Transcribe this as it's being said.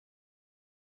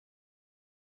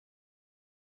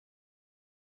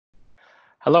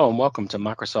Hello and welcome to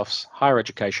Microsoft's Higher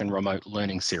Education Remote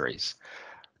Learning Series.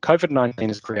 COVID-19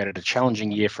 has created a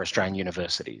challenging year for Australian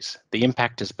universities. The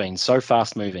impact has been so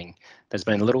fast moving, there's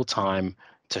been little time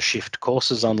to shift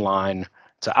courses online,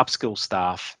 to upskill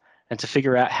staff, and to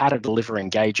figure out how to deliver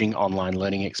engaging online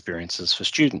learning experiences for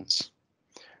students.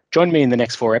 Join me in the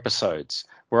next 4 episodes,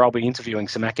 where I'll be interviewing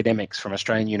some academics from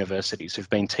Australian universities who've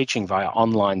been teaching via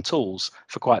online tools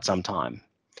for quite some time.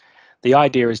 The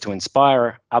idea is to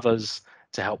inspire others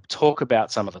to help talk about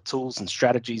some of the tools and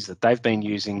strategies that they've been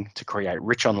using to create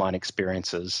rich online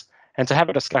experiences and to have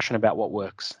a discussion about what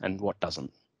works and what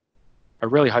doesn't. I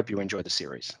really hope you enjoy the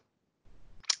series.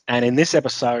 And in this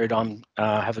episode,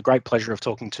 I have the great pleasure of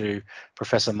talking to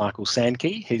Professor Michael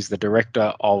Sankey. He's the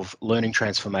Director of Learning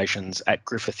Transformations at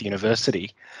Griffith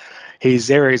University. His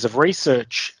areas of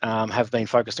research have been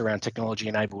focused around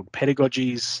technology-enabled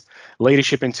pedagogies,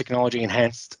 leadership in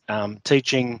technology-enhanced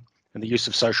teaching, and the use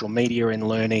of social media in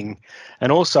learning,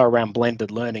 and also around blended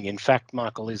learning. In fact,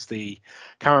 Michael is the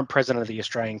current president of the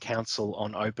Australian Council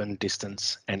on Open,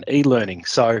 Distance and E-Learning.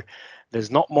 So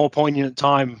there's not more poignant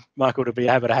time, Michael, to be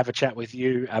able to have a chat with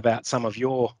you about some of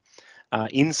your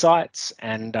insights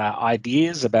and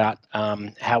ideas about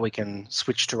how we can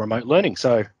switch to remote learning.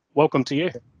 So welcome to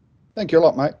you. Thank you a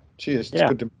lot, mate. Cheers. Yeah. It's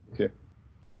good to be here.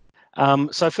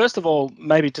 So first of all,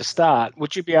 maybe to start,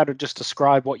 would you be able to just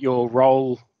describe what your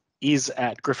role is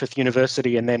at Griffith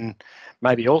University, and then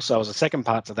maybe also as a second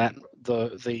part to that,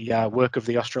 the work of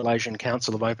the Australasian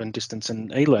Council of Open, Distance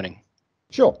and E-Learning?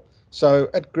 Sure. So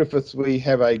at Griffith, we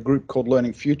have a group called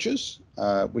Learning Futures,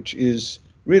 which is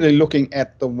really looking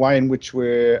at the way in which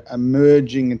we're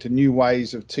emerging into new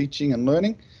ways of teaching and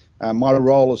learning. My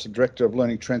role as the Director of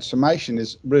Learning Transformation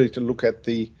is really to look at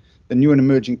the new and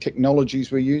emerging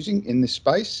technologies we're using in this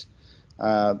space,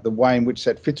 the way in which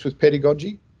that fits with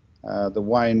pedagogy, the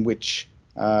way in which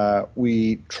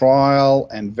we trial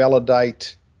and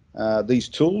validate these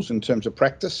tools in terms of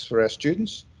practice for our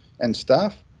students and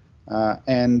staff,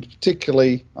 and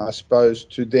particularly, I suppose,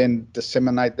 to then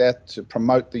disseminate that, to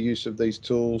promote the use of these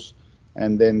tools,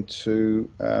 and then to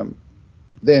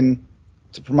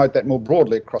promote that more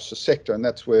broadly across the sector. And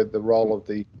that's where the role of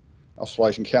the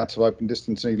Australasian Council of Open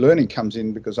Distance and E-Learning comes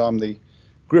in, because I'm the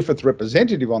Griffith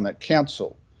representative on that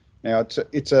council. Now,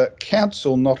 it's a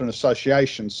council, not an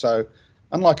association. So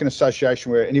unlike an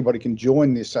association where anybody can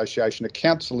join the association, a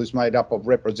council is made up of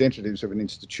representatives of an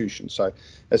institution. So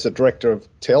as the director of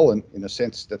TEL, and in a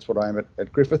sense, that's what I am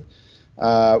at Griffith,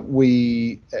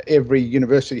 every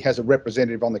university has a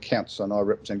representative on the council, and I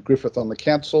represent Griffith on the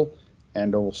council,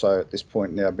 and also at this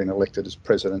point now been elected as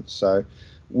president. So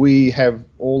we have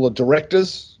all the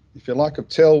directors, if you like, of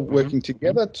TEL working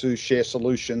together to share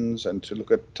solutions and to look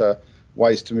at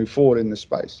ways to move forward in this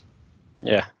space.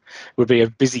 Yeah, it would be a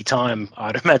busy time.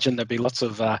 I'd imagine there'd be lots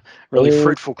of really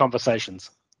fruitful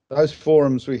conversations. Those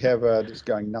forums we have are just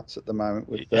going nuts at the moment,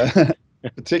 with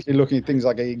particularly looking at things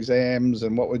like exams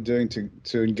and what we're doing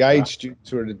to engage students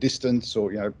who are at a distance,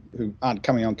 or who aren't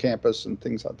coming on campus and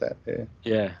things like that.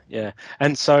 Yeah.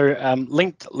 And so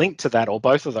linked to that, or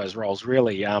both of those roles,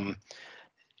 really.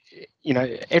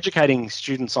 Educating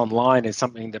students online is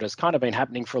something that has kind of been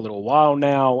happening for a little while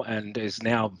now, and is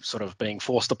now sort of being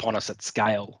forced upon us at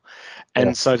scale.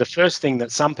 And so the first thing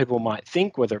that some people might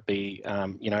think, whether it be,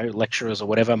 lecturers or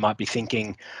whatever, might be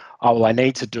thinking, oh, well, I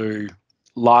need to do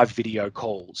live video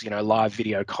calls, live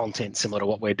video content similar to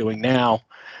what we're doing now.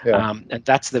 And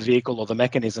that's the vehicle or the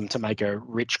mechanism to make a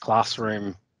rich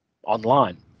classroom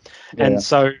online. And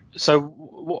so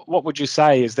what would you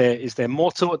say? Is there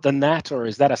more to it than that, or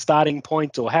is that a starting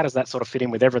point, or how does that sort of fit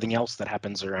in with everything else that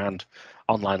happens around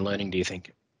online learning, do you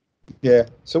think? Yeah,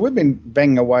 so we've been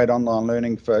banging away at online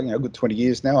learning for a good 20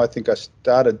 years now. I think I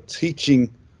started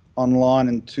teaching online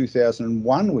in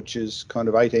 2001, which is kind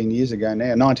of 19 years ago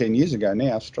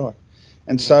now, strike.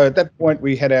 And so at that point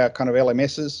we had our kind of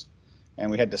LMSs,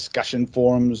 and we had discussion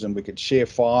forums, and we could share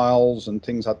files and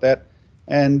things like that.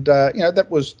 And that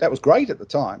was great at the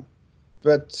time,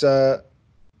 but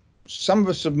some of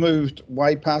us have moved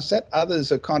way past that.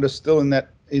 Others are kind of still in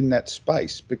that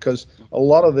space, because a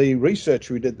lot of the research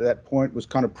we did at that point was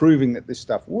kind of proving that this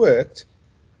stuff worked,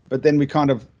 but then we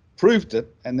kind of proved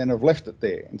it and then have left it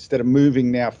there, instead of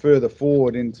moving now further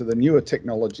forward into the newer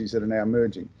technologies that are now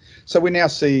emerging. So we now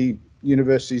see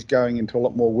universities going into a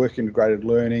lot more work integrated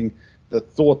learning, the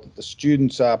thought that the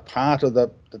students are part of the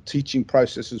teaching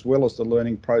process as well as the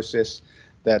learning process,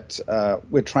 that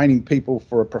we're training people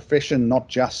for a profession, not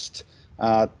just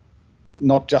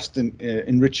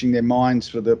enriching their minds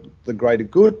for the greater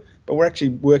good, but we're actually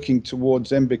working towards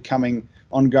them becoming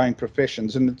ongoing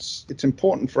professions. And it's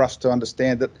important for us to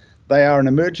understand that they are an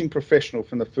emerging professional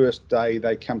from the first day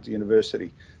they come to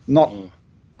university, not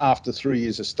after 3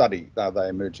 years of study are they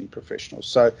emerging professionals.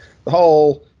 So the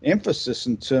whole emphasis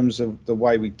in terms of the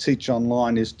way we teach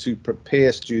online is to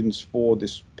prepare students for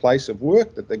this place of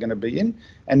work that they're going to be in,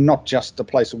 and not just the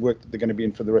place of work that they're going to be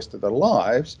in for the rest of their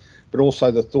lives, but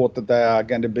also the thought that they are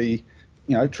going to be,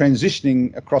 you know,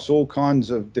 transitioning across all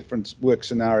kinds of different work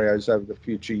scenarios over the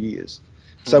future years.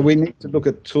 So we need to look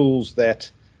at tools that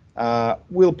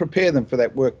will prepare them for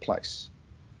that workplace.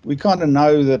 We kind of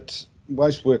know that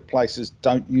most workplaces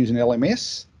don't use an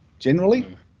LMS generally.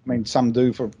 I mean, some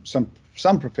do for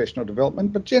some professional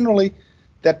development, but generally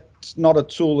that's not a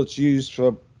tool that's used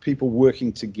for people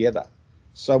working together.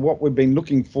 So what we've been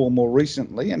looking for more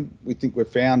recently, and we think we've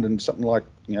found in something like,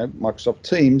 you know, Microsoft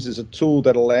Teams, is a tool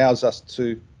that allows us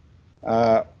to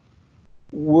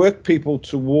work people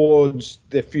towards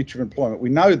their future employment. We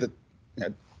know that, you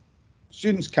know,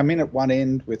 students come in at one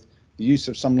end with the use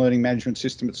of some learning management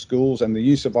system at schools and the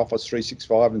use of Office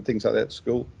 365 and things like that at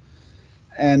school.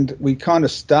 And we kind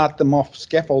of start them off,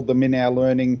 scaffold them in our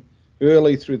learning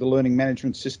early through the learning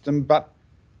management system. But,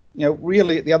 you know,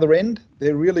 really at the other end,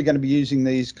 they're really going to be using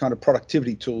these kind of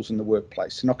productivity tools in the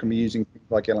workplace. They're not going to be using things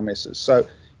like LMSs. So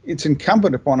it's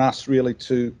incumbent upon us really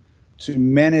to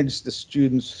manage the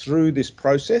students through this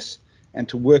process and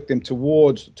to work them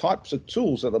towards the types of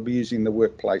tools that they'll be using in the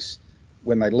workplace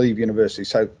when they leave university.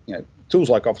 So, you know, tools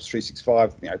like Office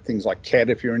 365, you know, things like CAD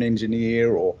if you're an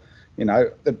engineer, or, you know,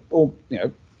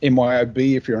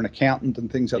 MYOB if you're an accountant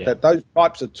and things like that. Those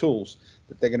types of tools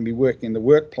that they're going to be working in the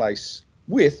workplace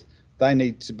with, they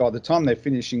need to, by the time they're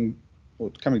finishing or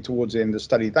coming towards the end of the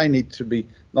study, they need to be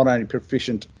not only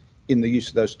proficient in the use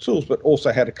of those tools, but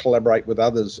also how to collaborate with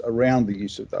others around the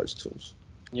use of those tools.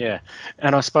 Yeah,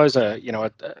 and I suppose, you know,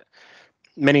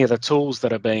 many of the tools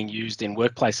that are being used in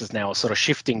workplaces now are sort of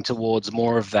shifting towards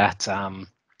more of that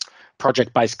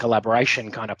project-based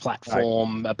collaboration kind of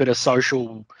platform, a bit of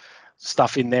social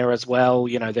stuff in there as well.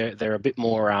 You know, they're a bit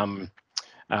more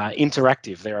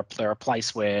interactive. They're a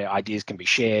place where ideas can be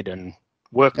shared and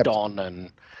worked on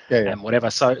and whatever.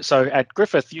 So at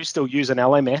Griffith, you still use an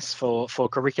LMS for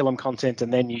curriculum content,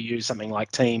 and then you use something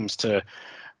like Teams to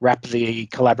wrap the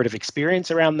collaborative experience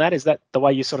around that. Is that the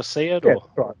way you sort of see it? Yeah,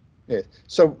 right. Yeah.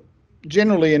 So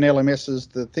generally in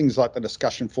LMSs, the things like the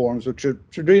discussion forums, which have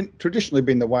traditionally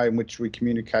been the way in which we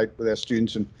communicate with our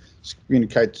students and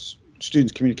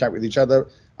students communicate with each other,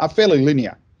 are fairly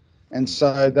linear. And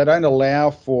so they don't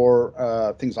allow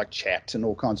for things like chat and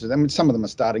all kinds of, I mean, some of them are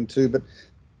starting to, but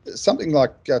something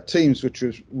like Teams, which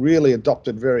was really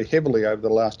adopted very heavily over the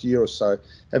last year or so,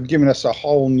 have given us a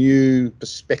whole new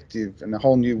perspective and a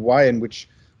whole new way in which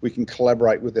we can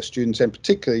collaborate with our students, and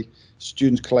particularly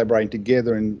students collaborating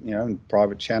together in, you know, in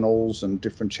private channels and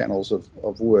different channels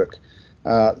of work.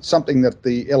 Something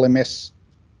the LMSs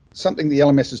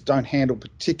don't handle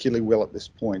particularly well at this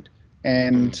point.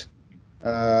 And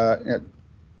you know,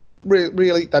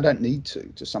 really, they don't need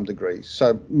to some degree.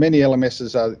 So many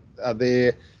LMSs are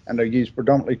there and are used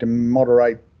predominantly to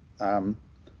moderate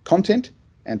content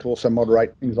and to also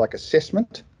moderate things like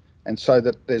assessment, and so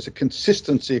that there's a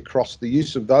consistency across the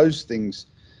use of those things.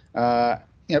 You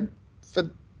know, for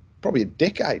probably a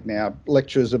decade now,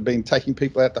 lecturers have been taking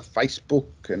people out to Facebook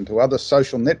and to other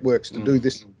social networks to do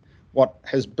this, what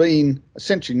has been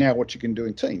essentially now what you can do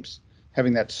in Teams,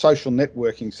 having that social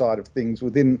networking side of things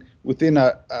within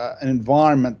an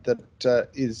environment that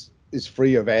is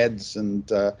free of ads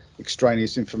and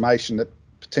extraneous information that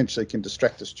potentially can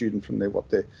distract a student from what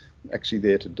they're actually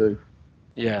there to do.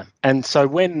 Yeah, and so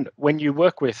when you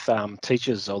work with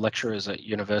teachers or lecturers at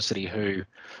university who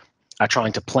are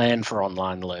trying to plan for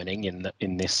online learning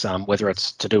in this, whether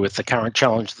it's to do with the current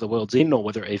challenge the world's in, or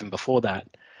whether even before that,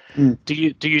 do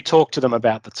you talk to them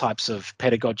about the types of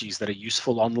pedagogies that are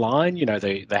useful online? You know,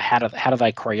 the how do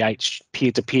they create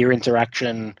peer-to-peer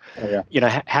interaction? You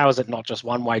know, how is it not just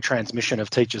one-way transmission of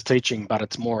teachers teaching, but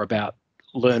it's more about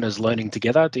learners learning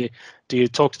together? Do you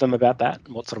talk to them about that?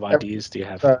 What sort of ideas do you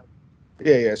have?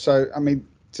 So I mean,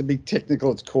 to be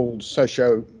technical, it's called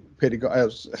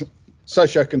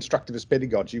socio-constructivist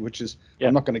pedagogy, which is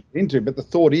I'm not going to get into, but the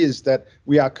thought is that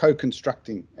we are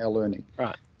co-constructing our learning.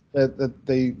 Right.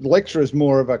 The lecturer is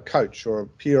more of a coach or a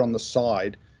peer on the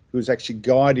side who's actually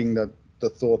guiding the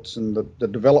thoughts and the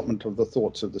development of the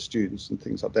thoughts of the students and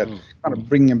things like that, kind of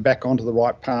bringing them back onto the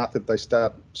right path if they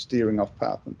start steering off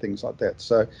path and things like that.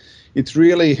 So it's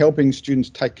really helping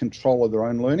students take control of their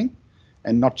own learning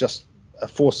and not just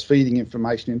force feeding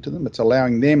information into them. It's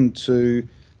allowing them to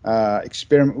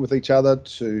experiment with each other,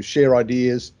 to share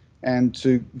ideas, and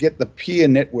to get the peer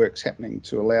networks happening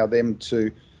to allow them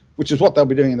to which is what they'll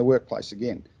be doing in the workplace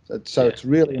again. So it's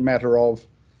really a matter of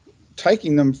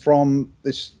taking them from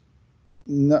this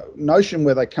notion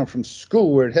where they come from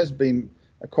school, where it has been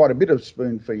quite a bit of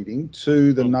spoon feeding,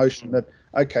 to the notion that,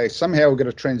 okay, somehow we're going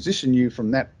to transition you from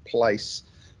that place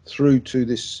through to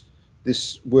this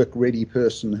work ready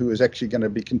person who is actually going to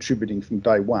be contributing from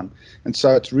day one. And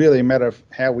so it's really a matter of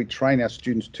how we train our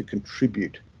students to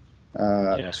contribute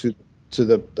to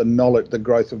the knowledge, the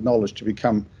growth of knowledge, to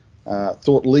become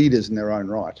thought leaders in their own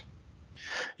right.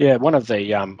 Yeah, one of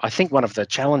the I think one of the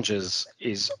challenges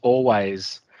is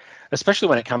always, especially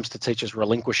when it comes to teachers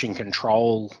relinquishing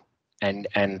control and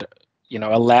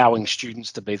allowing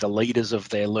students to be the leaders of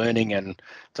their learning and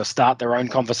to start their own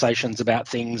conversations about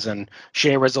things and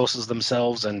share resources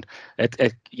themselves. And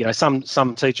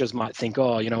some teachers might think,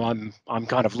 oh, I'm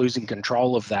kind of losing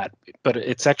control of that, but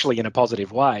it's actually in a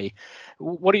positive way.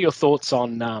 What are your thoughts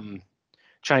on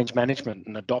change management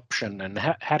and adoption, and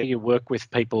how do you work with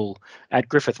people at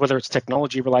Griffith, whether it's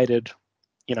technology related,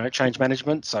 change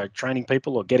management, so training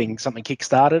people or getting something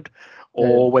kick-started,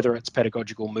 or whether it's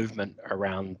pedagogical movement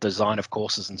around design of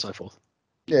courses and so forth?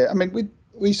 Yeah, I mean,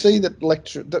 we see that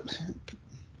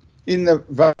in the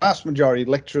vast majority,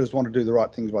 lecturers want to do the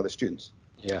right things by the students.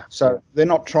 Yeah. So they're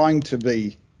not trying to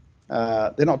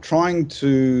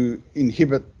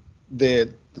inhibit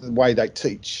the way they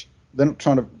teach. They're not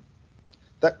trying to.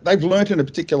 They've learnt in a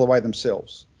particular way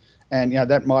themselves. And,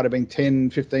 that might have been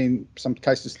 10, 15, some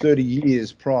cases 30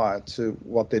 years prior to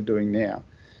what they're doing now.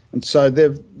 And so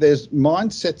there's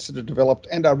mindsets that are developed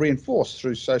and are reinforced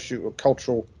through socio or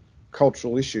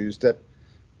cultural issues that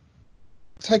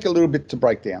take a little bit to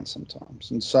break down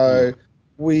sometimes. And so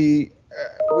we're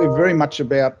very much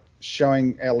about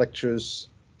showing our lecturers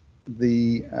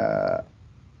the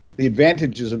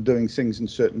advantages of doing things in a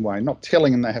certain way, not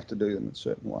telling them they have to do them in a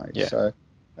certain way. Yeah. So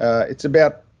it's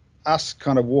about us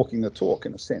kind of walking the talk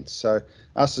in a sense. So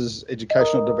us as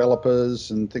educational developers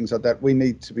and things like that,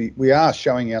 we are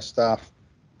showing our staff,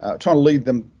 trying to lead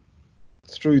them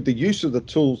through the use of the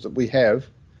tools that we have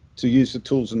to use the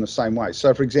tools in the same way.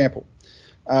 So for example,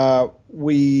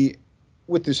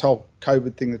 with this whole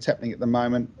COVID thing that's happening at the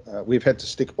moment, we've had to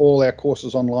stick all our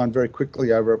courses online very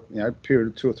quickly over a period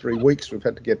of 2 or 3 weeks. We've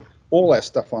had to get all our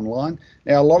stuff online.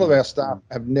 Now, a lot of our staff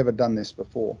have never done this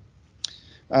before.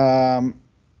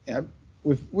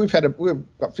 We've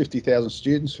got 50,000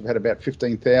 students. We've had about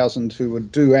 15,000 who would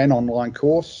do an online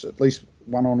course, at least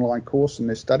one online course in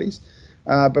their studies.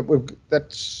 But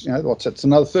that's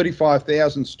another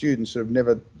 35,000 students who have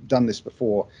never done this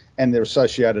before, and their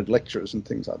associated lecturers and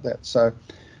things like that. So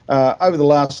over the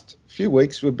last few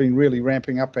weeks, we've been really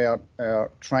ramping up our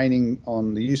training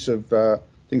on the use of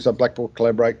things like Blackboard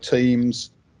Collaborate,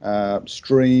 Teams,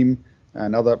 Stream,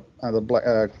 and other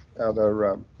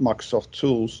Microsoft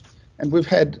tools. And we've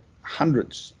had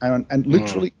hundreds and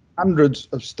literally hundreds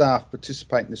of staff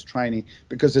participate in this training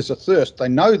because there's a thirst. They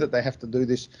know that they have to do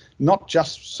this, not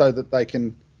just so that they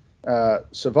can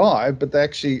survive, but they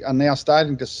actually are now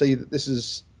starting to see that this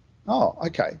is,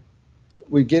 okay,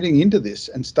 we're getting into this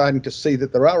and starting to see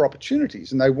that there are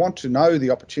opportunities, and they want to know the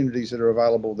opportunities that are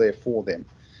available there for them.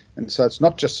 And so it's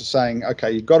not just saying,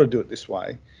 okay, you've got to do it this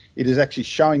way. It is actually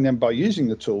showing them by using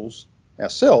the tools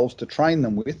ourselves to train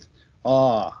them with,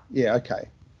 yeah, okay,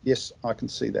 yes, I can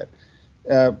see that.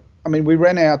 I mean, we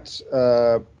ran out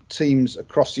Teams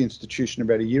across the institution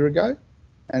about a year ago,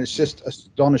 and it's just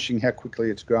astonishing how quickly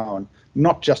it's grown,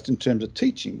 not just in terms of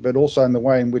teaching, but also in the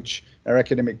way in which our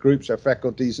academic groups, our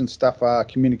faculties and stuff are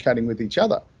communicating with each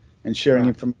other and sharing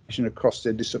information across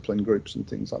their discipline groups and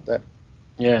things like that.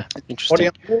 Yeah, interesting.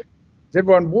 Is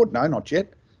everyone on board? No, not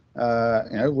yet.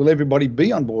 Will everybody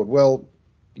be on board? Well,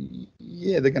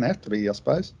 yeah, they're going to have to be, I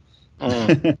suppose.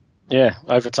 Yeah,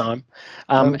 over time.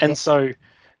 And so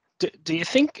do you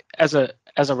think as a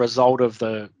result of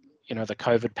the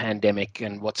COVID pandemic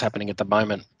and what's happening at the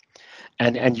moment,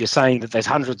 and you're saying that there's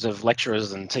hundreds of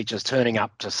lecturers and teachers turning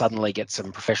up to suddenly get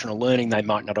some professional learning they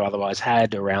might not have otherwise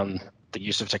had around the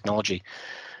use of technology,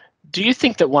 do you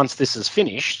think that once this is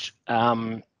finished,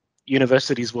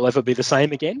 universities will ever be the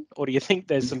same again? Or do you think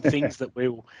there's some things that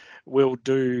we'll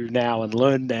do now and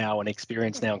learn now and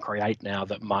experience now and create now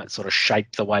that might sort of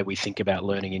shape the way we think about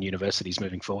learning in universities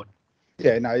moving forward?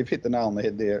 Yeah, no, you've hit the nail on the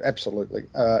head there. Absolutely.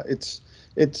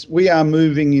 We are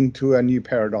moving into a new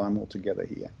paradigm altogether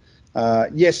here.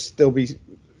 Yes,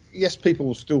 people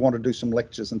will still want to do some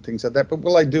lectures and things like that, but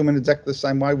will they do them in exactly the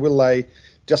same way? Will they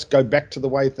just go back to the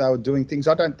way they were doing things?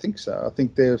 I don't think so. I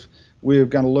think we're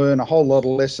going to learn a whole lot of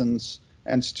lessons,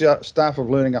 and staff are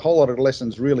learning a whole lot of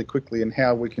lessons really quickly in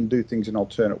how we can do things in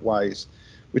alternate ways,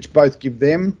 which both give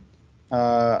them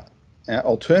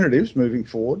alternatives moving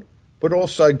forward, but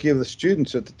also give the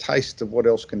students a taste of what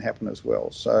else can happen as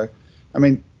well. So, I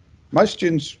mean, most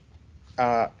students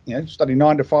study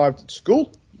 9 to 5 at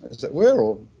school, as it were,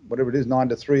 or whatever it is, 9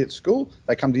 to 3 at school.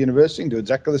 They come to university and do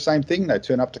exactly the same thing. They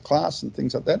turn up to class and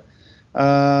things like that.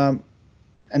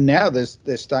 And now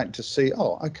they're starting to see,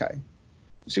 oh, okay.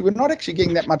 See, we're not actually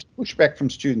getting that much pushback from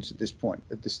students at this point,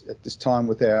 at this time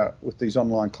with these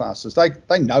online classes.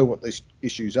 They know what these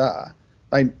issues are.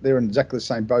 They're in exactly the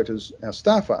same boat as our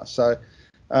staff are. So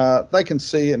they can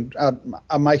see and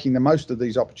are making the most of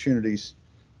these opportunities.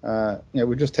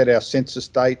 We just had our census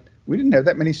date. We didn't have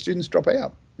that many students drop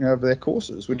out, of their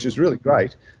courses, which is really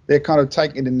great. They're kind of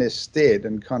taking it in their stead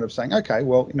and kind of saying, okay,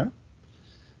 well,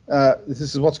 this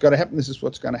is what's going to happen. This is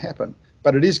what's going to happen.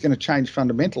 But it is going to change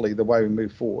fundamentally the way we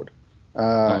move forward.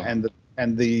 And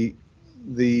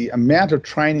the amount of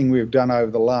training we've done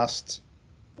over the last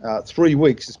 3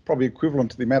 weeks is probably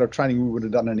equivalent to the amount of training we would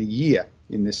have done in a year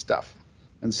in this stuff.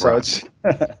 And so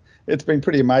it's been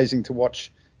pretty amazing to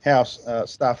watch how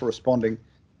staff are responding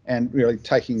and really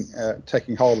taking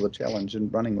hold of the challenge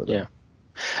and running with it.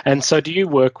 And so do you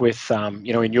work with,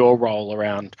 in your role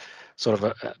around sort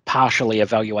of partially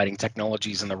evaluating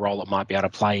technologies and the role it might be able to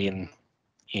play in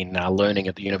learning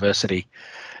at the university?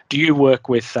 Do you work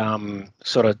with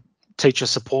sort of teacher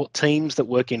support teams that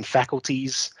work in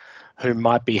faculties who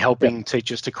might be helping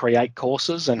teachers to create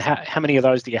courses? And how many of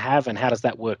those do you have, and how does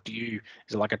that work? Is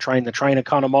it like a train the trainer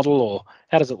kind of model, or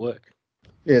how does it work?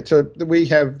 Yeah, so we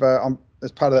have,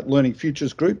 as part of that Learning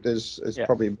Futures group, there's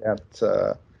probably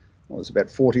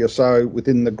about 40 or so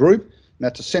within the group, and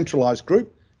that's a centralised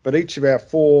group. But each of our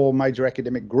 4 major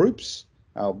academic groups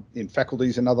in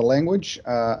faculties and other language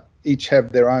each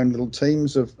have their own little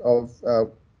teams of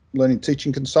learning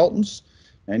teaching consultants,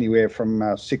 anywhere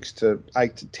from 6 to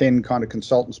 8 to 10 kind of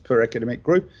consultants per academic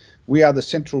group. We are the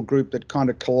central group that kind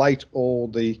of collate all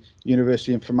the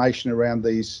university information around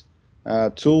these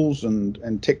tools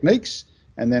and techniques,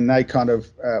 and then they kind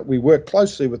of we work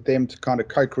closely with them to kind of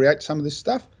co-create some of this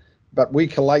stuff, but we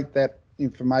collate that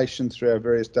information through our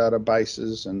various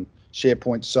databases and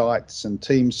SharePoint sites and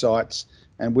team sites,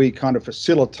 and we kind of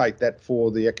facilitate that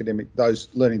for those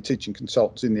learning teaching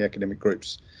consultants in the academic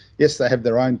groups. Yes, they have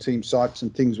their own team sites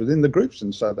and things within the groups,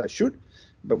 and so they should,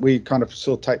 but we kind of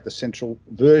facilitate the central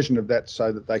version of that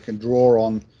so that they can draw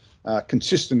on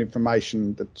consistent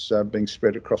information that's being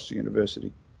spread across the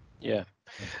university. Yeah,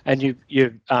 and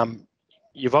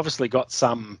you've obviously got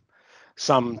some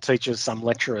teachers, some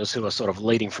lecturers who are sort of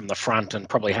leading from the front and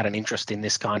probably had an interest in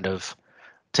this kind of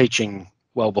teaching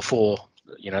well before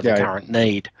the current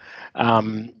need.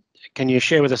 Can you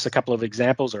share with us a couple of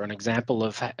examples, or an example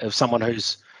of someone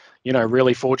who's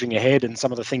really forging ahead and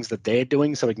some of the things that they're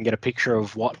doing, so we can get a picture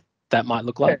of what that might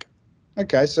look like?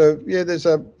 Okay, so there's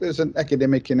an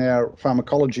academic in our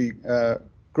pharmacology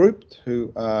group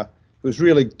who's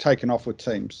really taken off with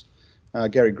teams.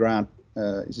 Gary Grant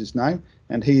is his name,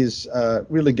 and he is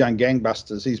really going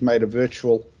gangbusters. He's made a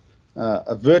virtual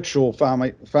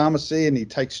pharmacy, and he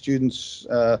takes students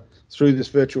through this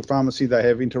virtual pharmacy. They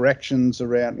have interactions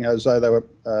around, as though they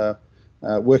were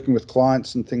working with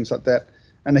clients and things like that.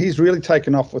 And he's really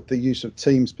taken off with the use of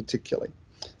Teams, particularly,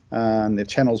 and the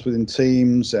channels within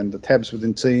Teams and the tabs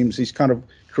within Teams. He's kind of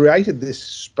created this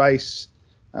space,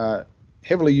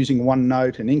 heavily using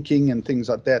OneNote and inking and things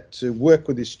like that, to work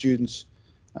with his students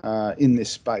in this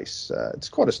space. It's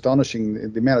quite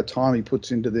astonishing the amount of time he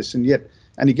puts into this, and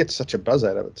he gets such a buzz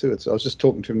out of it too. I was just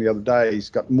talking to him the other day.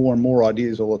 He's got more and more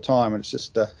ideas all the time, and it's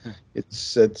just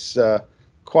it's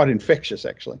quite infectious,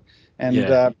 actually.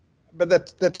 And but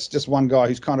that's just one guy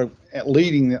who's kind of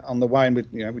leading on the way.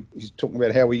 And he's talking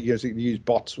about how we use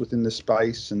bots within the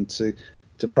space and to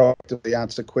proactively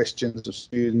answer questions of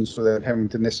students without having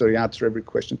to necessarily answer every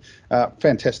question.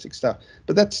 Fantastic stuff.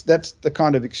 But that's the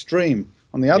kind of extreme.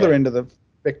 On the other end of the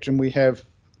spectrum, we have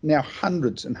now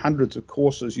hundreds and hundreds of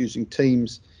courses using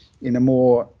Teams in a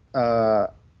more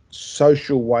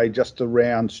social way, just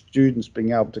around students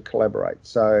being able to collaborate.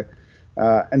 So,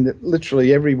 and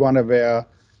literally every one of our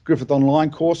Griffith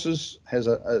Online courses has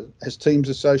Teams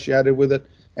associated with it.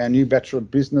 Our new Bachelor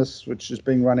of Business, which is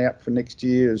being run out for next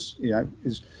year, is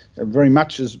very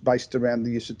much based around the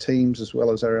use of Teams as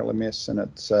well as our LMS, and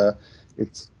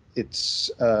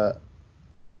it's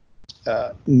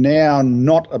now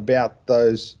not about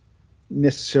those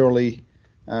necessarily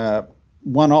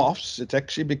one-offs. It's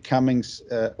actually becoming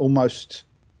almost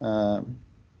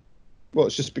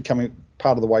it's just becoming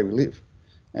part of the way we live,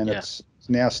 and it's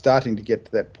now starting to get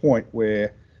to that point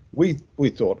where we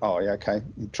thought,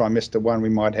 in trimester 1 we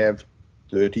might have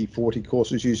 30, 40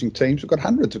 courses using Teams. We've got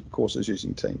hundreds of courses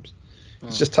using Teams.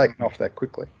 It's just taken off that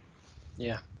quickly.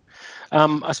 Yeah.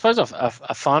 I suppose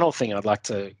a final thing I'd like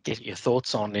to get your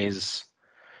thoughts on is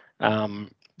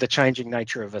the changing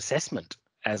nature of assessment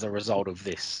as a result of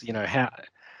this. You know,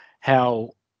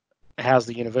 how's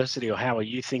the university, or how are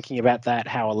you thinking about that?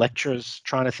 How are lecturers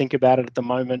trying to think about it at the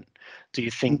moment? Do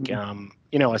you think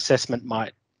assessment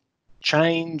might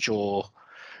change, or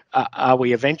are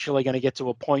we eventually going to get to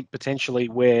a point potentially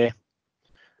where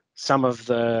some of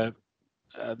the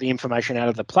information out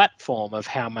of the platform of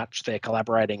how much they're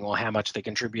collaborating or how much they're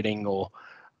contributing or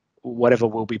whatever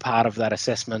will be part of that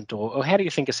assessment, or how do you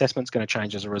think assessment's going to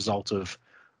change as a result of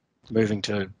moving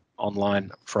to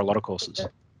online for a lot of courses?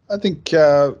 I think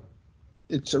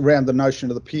it's around the notion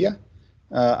of the peer.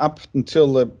 Up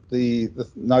until the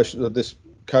notion of this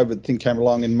COVID thing came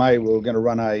along in May, we were going to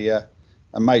run a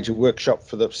major workshop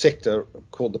for the sector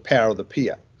called The Power of the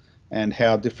Peer, and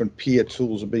how different peer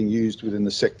tools are being used within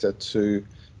the sector to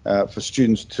for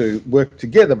students to work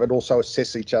together, but also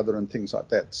assess each other and things like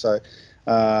that. So,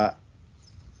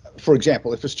 for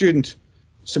example, if a student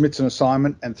submits an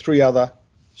assignment and 3 other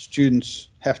students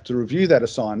have to review that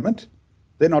assignment,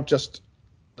 they just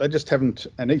haven't,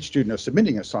 and each student is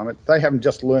submitting an assignment, they haven't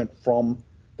just learnt from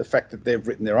the fact that they've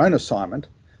written their own assignment,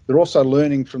 they're also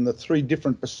learning from the 3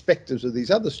 different perspectives of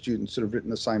these other students that have written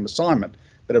the same assignment,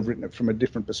 but have written it from a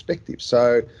different perspective.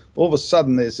 So all of a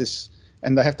sudden there's this,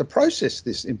 and they have to process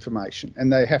this information,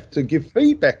 and they have to give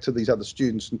feedback to these other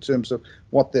students in terms of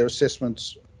what their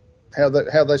assessments, how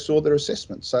they saw their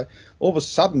assessments. So all of a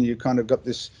sudden you kind of got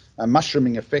this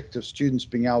mushrooming effect of students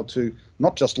being able to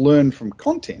not just learn from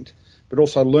content, but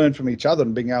also learn from each other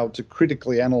and being able to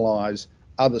critically analyse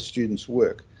other students'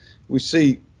 work. We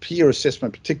see peer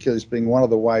assessment particularly as being one of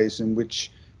the ways in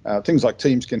which things like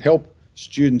Teams can help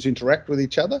students interact with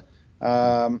each other,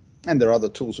 and there are other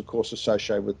tools, of course,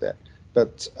 associated with that.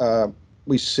 But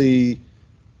we see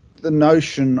the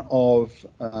notion of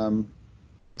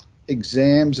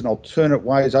exams and alternate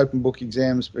ways, open book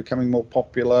exams becoming more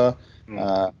popular.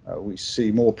 We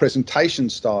see more presentation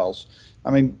styles.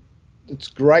 I mean, it's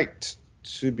great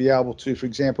to be able to, for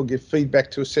example, give feedback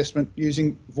to assessment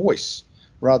using voice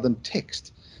rather than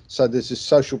text. So there's this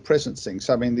social presence thing.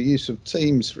 So I mean, the use of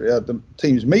Teams, the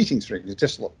Teams meetings, for example,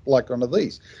 just like one of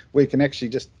these, where you can actually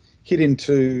just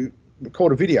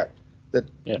record a video that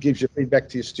gives you feedback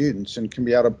to your students and can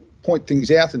be able to point things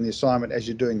out in the assignment as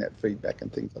you're doing that feedback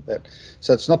and things like that.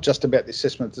 So it's not just about the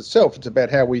assessment itself, it's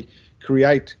about how we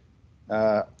create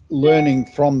learning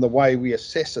from the way we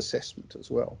assess assessment as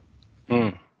well.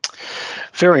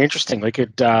 Very interesting. We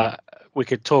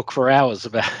could talk for hours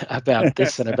about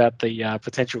this and about the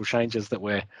potential changes that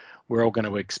we're all going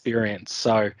to experience.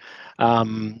 So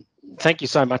thank you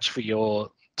so much for your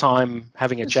time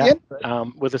having a chat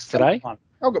with us today.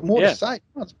 I've got more to say.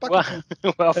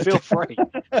 Well, feel free.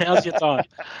 Now's your time.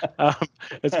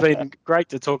 It's been great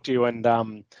to talk to you, and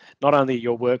not only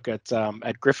your work at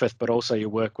Griffith, but also your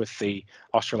work with the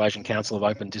Australasian Council of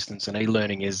Open Distance and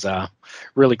E-Learning is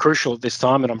really crucial at this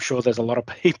time, and I'm sure there's a lot of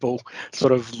people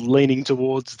sort of leaning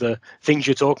towards the things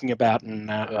you're talking about,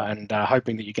 and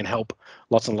hoping that you can help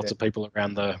lots and lots of people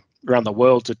around the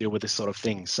world to deal with this sort of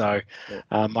thing. So,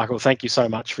 Michael, thank you so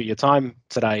much for your time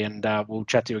today, and we'll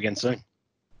chat to you again soon.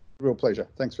 Real pleasure.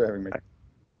 Thanks for having me.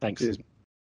 Thanks. Cheers.